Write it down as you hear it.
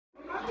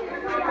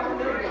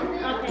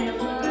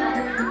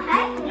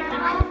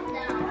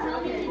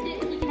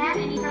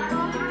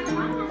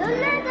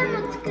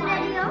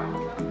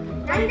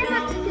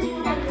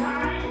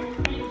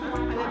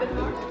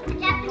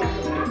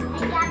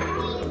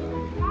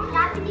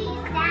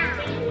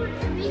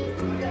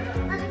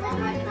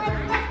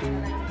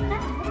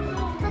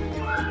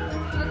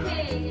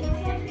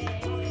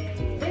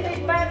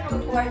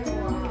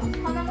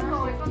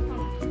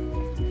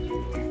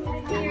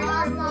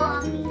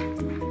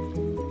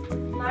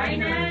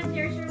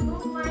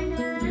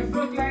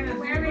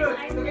Look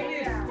at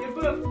this. You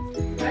book.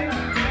 Right?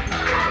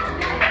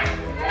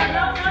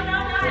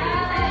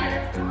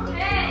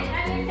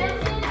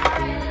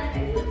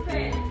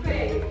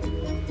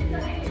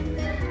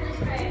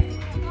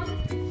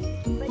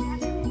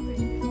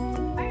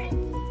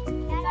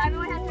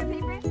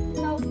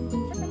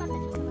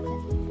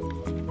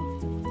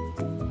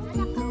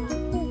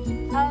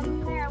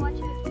 Claire, I want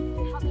you to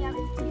help me out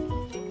with this.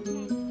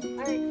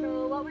 Alright,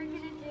 so what we're gonna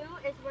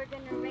do is we're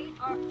gonna write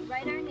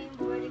our name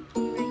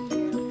vertically right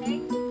here,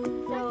 okay? So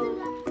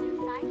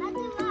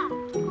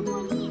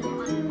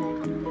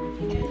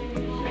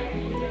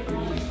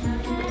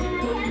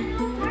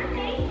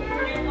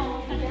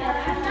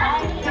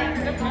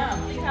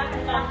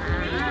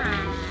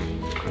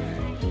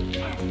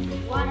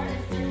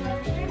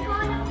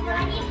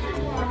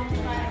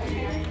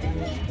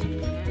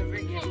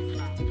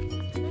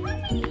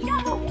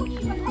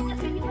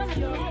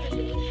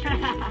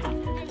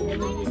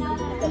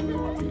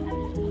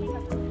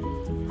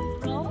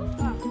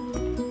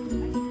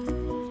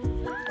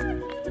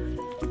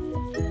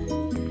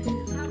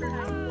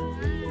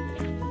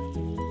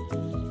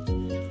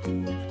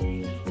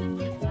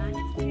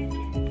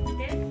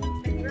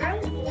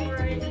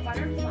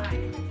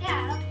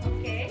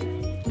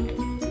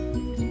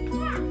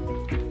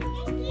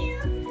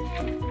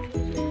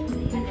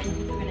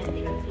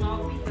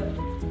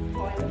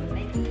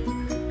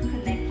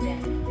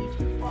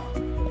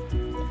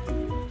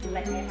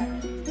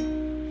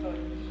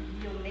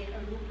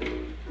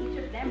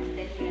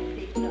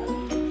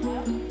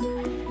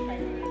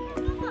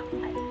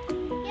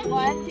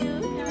One, two,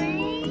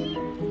 three,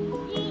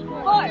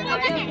 four.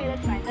 Okay,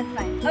 that's fine. That's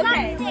fine.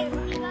 Okay.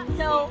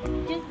 So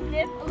just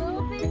dip a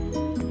little bit.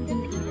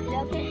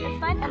 Okay, that's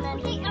fine. And then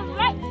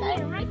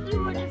right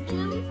through where the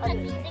blue stuff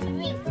is the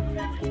green.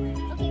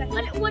 Okay,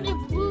 what the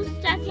blue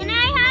stuff? Can I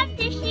have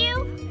tissue?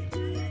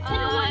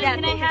 yeah,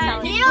 can I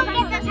have? You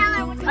don't get the color.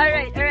 All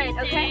right,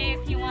 okay.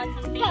 If you want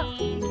something,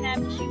 can I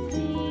have tissue,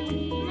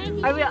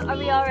 please? Are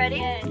we all ready?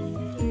 Yes.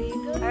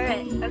 All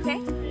right, okay.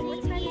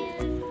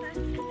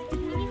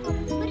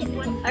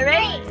 All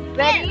right,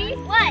 ready?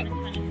 What?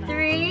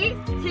 3,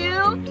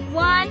 2,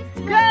 1,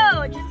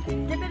 go! Just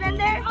dip it in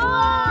there. Oh!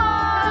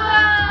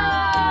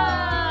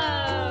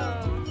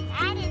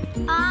 That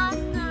is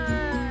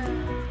awesome.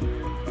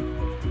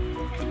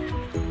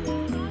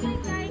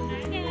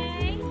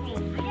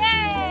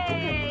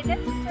 Yay!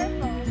 That's a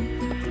circle.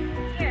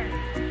 Here.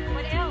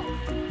 What else?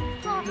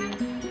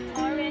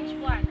 Orange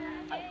one.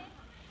 Okay.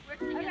 Work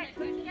together.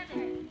 Work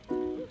together.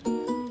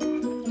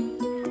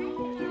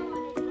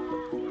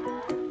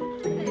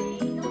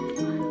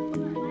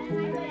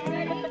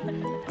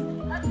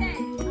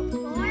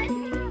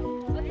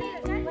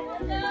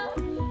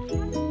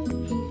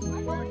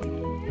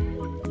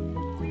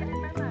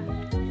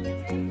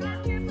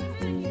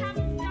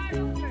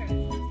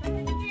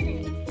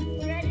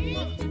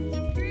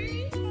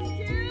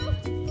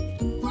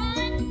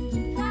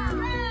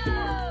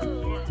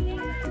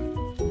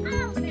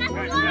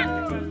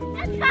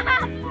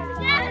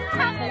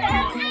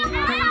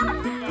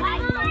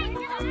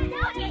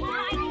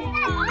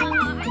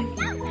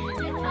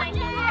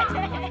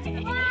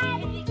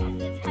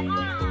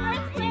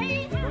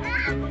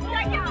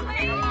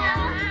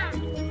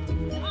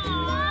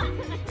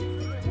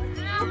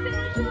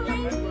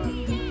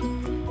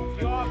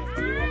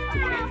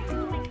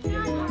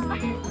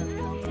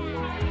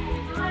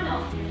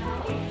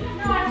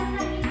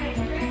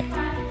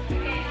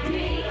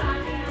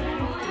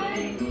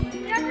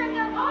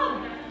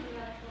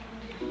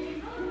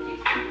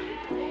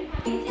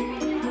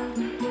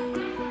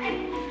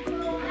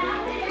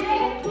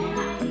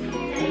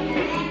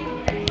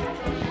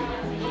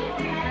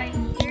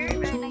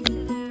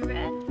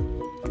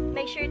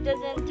 It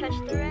doesn't touch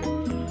the red.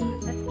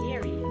 That's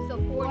scary. So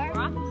 4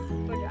 drops?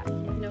 4 drops.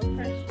 No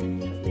pressure.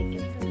 Make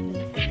it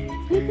perfect.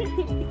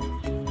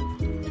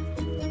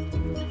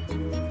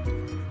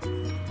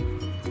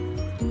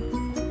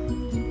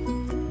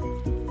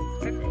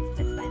 Perfect.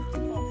 That's fine.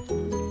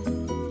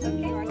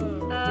 Okay.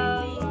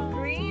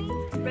 Green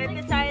right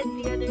beside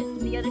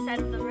the other side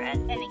of the red,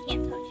 and it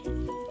can't touch it.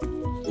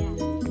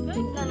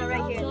 Yeah. No,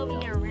 right here. Go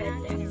around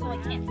Right there. so I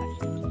can't touch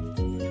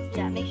it.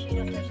 Yeah, make sure you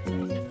don't touch the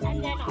red.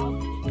 And then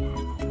I'll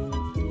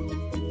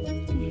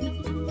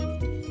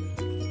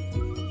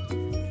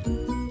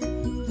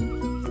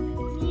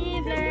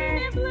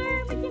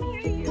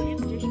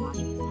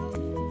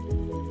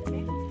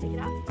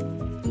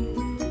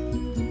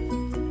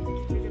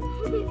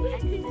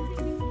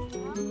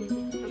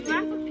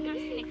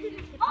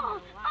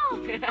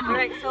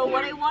Alright, so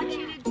what I want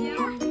you to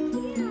do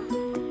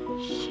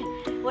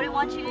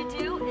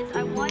is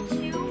I want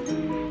you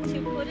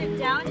to put it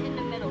down in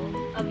the middle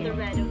of the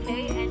red,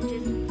 okay? And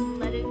just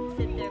let it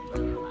sit there for a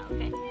little while,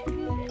 okay?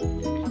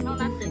 No,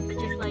 not sit, but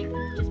just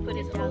put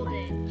it down. Just hold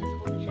it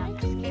down.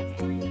 Just okay.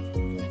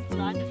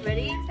 Hold on.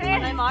 Ready?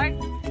 On my mark.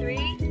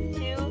 3,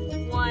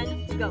 2,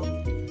 1, go.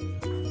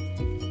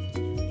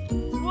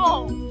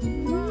 Whoa!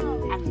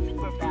 I have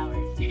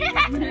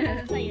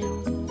superpowers. so you know.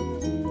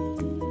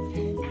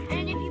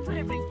 And if you put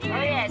it right there.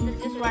 Oh yeah,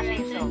 just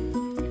dishwashing soap.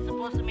 It's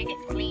supposed to make it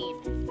clean.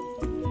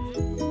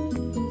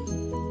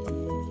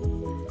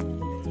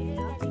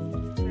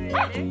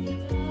 Further.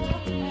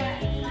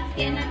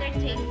 Get another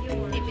tape.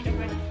 Tape it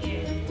over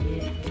here.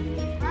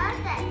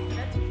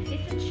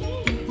 It's a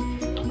chain.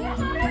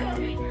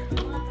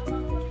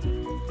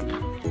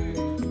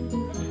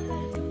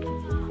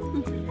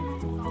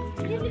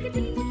 Look at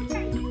the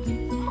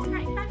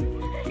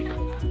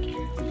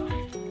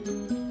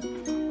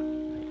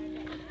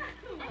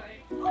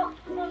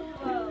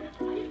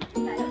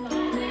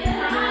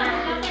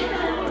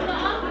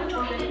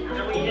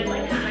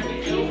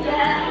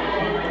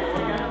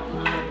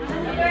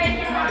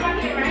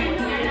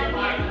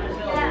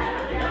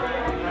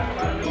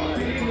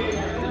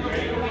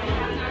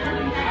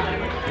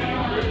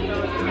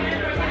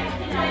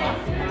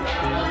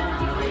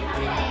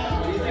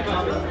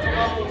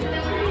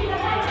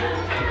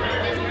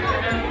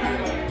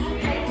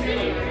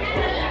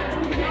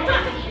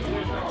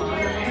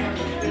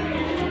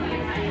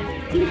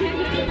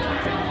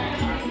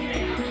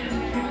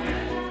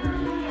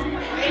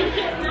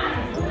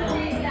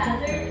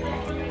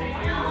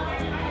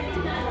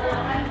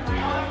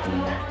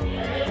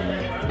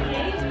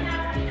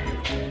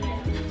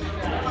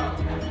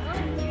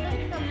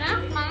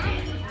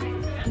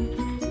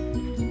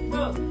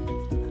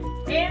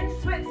In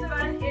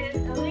Switzerland, it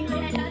is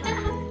illegal.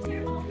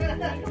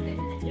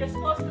 You're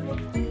supposed to move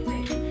quickly.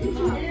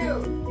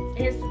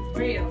 It's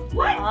real.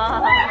 What?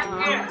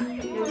 Yeah.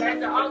 You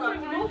guys are all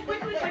going to move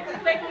quickly, quickly,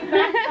 quickly.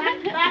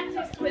 Back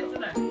to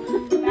Switzerland.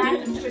 Back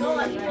to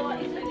Switzerland.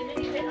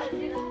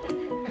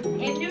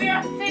 In New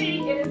York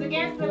City, it is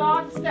against the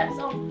law to step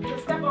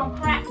on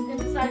cracks in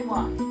the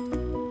sidewalk.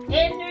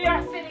 In New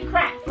York City,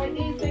 cracks like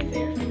these things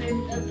here. It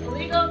is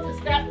illegal to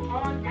step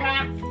on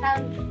cracks.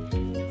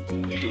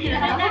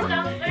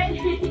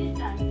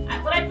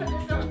 Would I put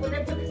this on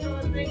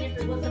the thing if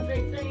it was a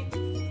big thing?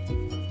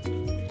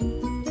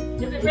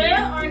 Is it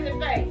real or is it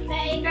fake?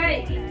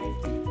 Fake.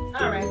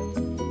 Alright.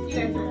 You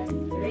guys are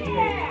right.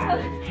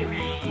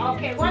 Yeah.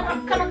 Okay, one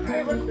more coming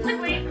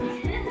quickly.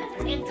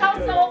 In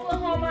Tulsa,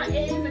 Oklahoma,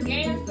 it is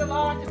against the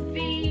law to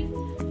feed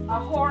a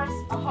horse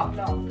a hot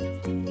dog.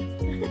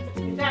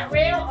 Is that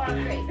real or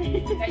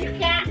fake? Now you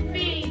can't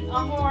feed a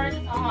horse a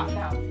hot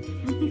dog.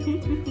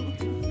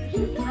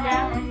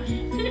 Yeah.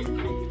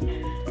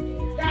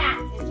 That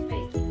is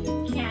fake.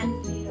 You can't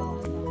feed a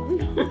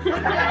horse a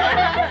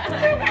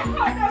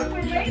hot dog.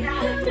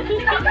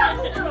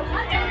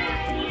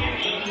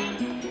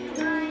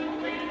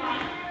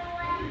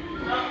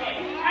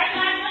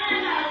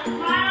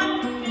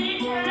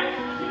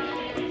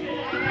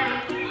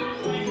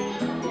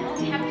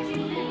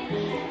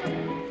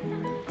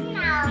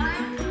 Now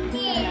I'm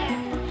here.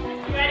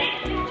 Ready?